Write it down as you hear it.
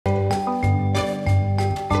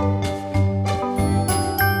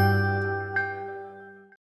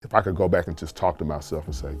if I could go back and just talk to myself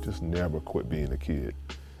and say, just never quit being a kid.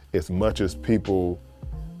 As much as people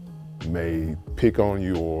may pick on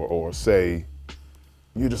you or say,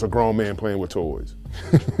 you're just a grown man playing with toys.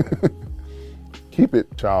 Keep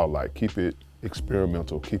it childlike, keep it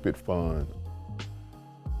experimental, keep it fun.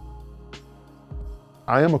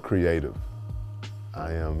 I am a creative.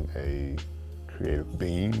 I am a creative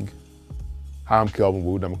being. Hi, I'm Kelvin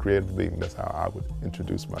Wooten. I'm a creative being. That's how I would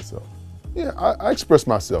introduce myself. Yeah, I express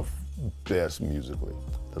myself best musically.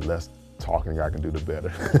 The less talking I can do, the better.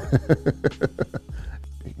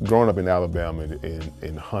 Growing up in Alabama,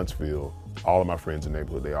 in Huntsville, all of my friends in the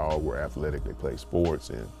neighborhood, they all were athletic. They played sports,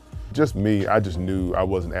 and just me, I just knew I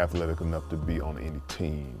wasn't athletic enough to be on any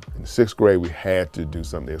team. In the 6th grade, we had to do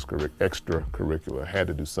something extracurricular, had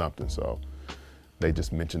to do something, so they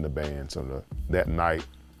just mentioned the band. So that night,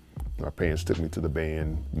 my parents took me to the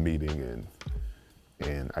band meeting,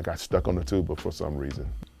 and I got stuck on the tuba for some reason.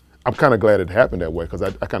 I'm kind of glad it happened that way, because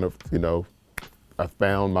I kind of, I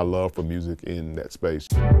found my love for music in that space.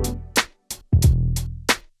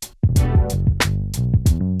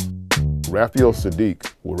 Raphael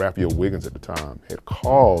Sadiq, or Raphael Wiggins at the time, had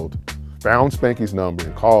called, found Spanky's number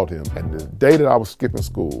and called him. And the day that I was skipping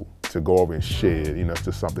school to go over and shed, it's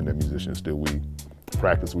just something that musicians do. We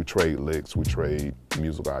practice, we trade licks, we trade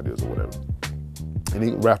musical ideas or whatever.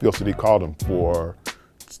 And Raphael Sadiq called him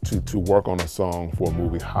to work on a song for a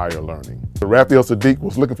movie, Higher Learning. So Raphael Sadiq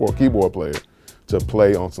was looking for a keyboard player to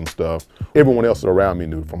play on some stuff. Everyone else around me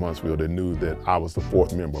knew from Huntsville, they knew that I was the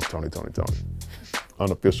 4th member of Toni.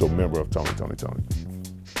 Unofficial member of Toni.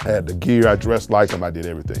 I had the gear, I dressed like him, I did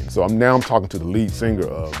everything. So now I'm talking to the lead singer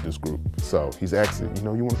of this group. So he's asking,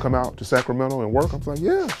 you want to come out to Sacramento and work? I'm like,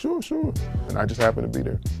 yeah, sure. And I just happened to be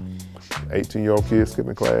there. 18-year-old kid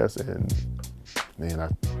skipping class, and man, I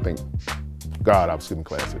thank God I was skipping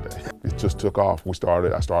class today. It just took off.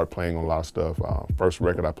 I started playing on a lot of stuff. First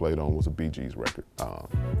record I played on was a Bee Gees record.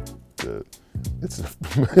 It's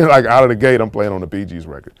like out of the gate, I'm playing on a Bee Gees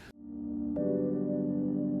record.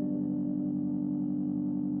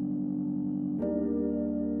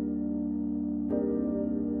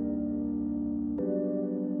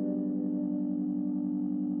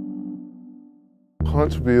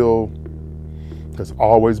 Huntsville has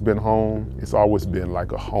always been home. It's always been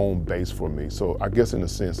like a home base for me. So I guess in the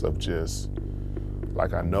sense of just,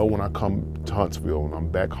 like I know when I come to Huntsville and I'm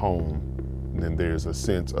back home, then there's a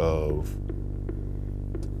sense of,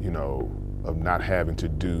 of not having to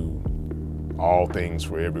do all things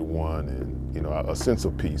for everyone, and, a sense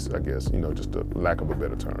of peace, I guess, just a lack of a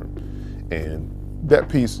better term. And that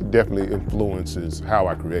piece definitely influences how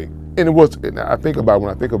I create. And when I think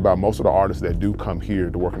about most of the artists that do come here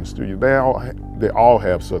to work in the studio, they all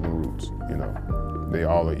have Southern roots, They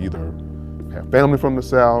all either have family from the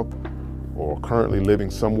South or currently living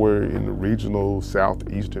somewhere in the regional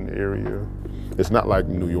Southeastern area. It's not like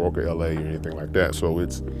New York or LA or anything like that, so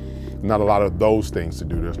it's not a lot of those things to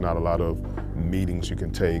do. There's not a lot of meetings you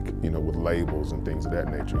can take, with labels and things of that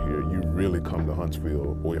nature here. You really come to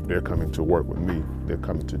Huntsville, or if they're coming to work with me, they're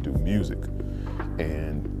coming to do music.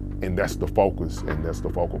 And that's the focus, and that's the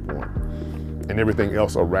focal point. And everything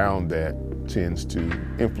else around that tends to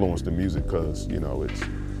influence the music, because, it's,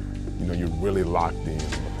 you're really locked in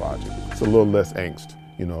on the project. It's a little less angst.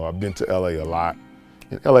 I've been to LA a lot,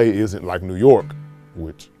 and LA isn't like New York,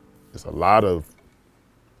 which is a lot of,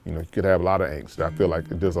 you could have a lot of angst. I feel like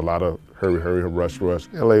there's a lot of hurry, rush.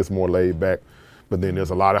 LA is more laid back, but then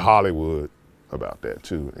there's a lot of Hollywood about that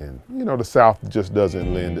too. And the South just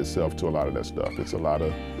doesn't lend itself to a lot of that stuff. It's a lot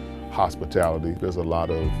of hospitality. There's a lot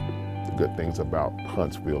of good things about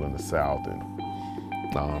Huntsville in the South, and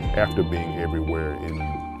after being everywhere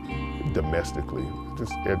domestically,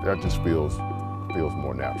 that just feels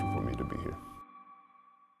more natural for me.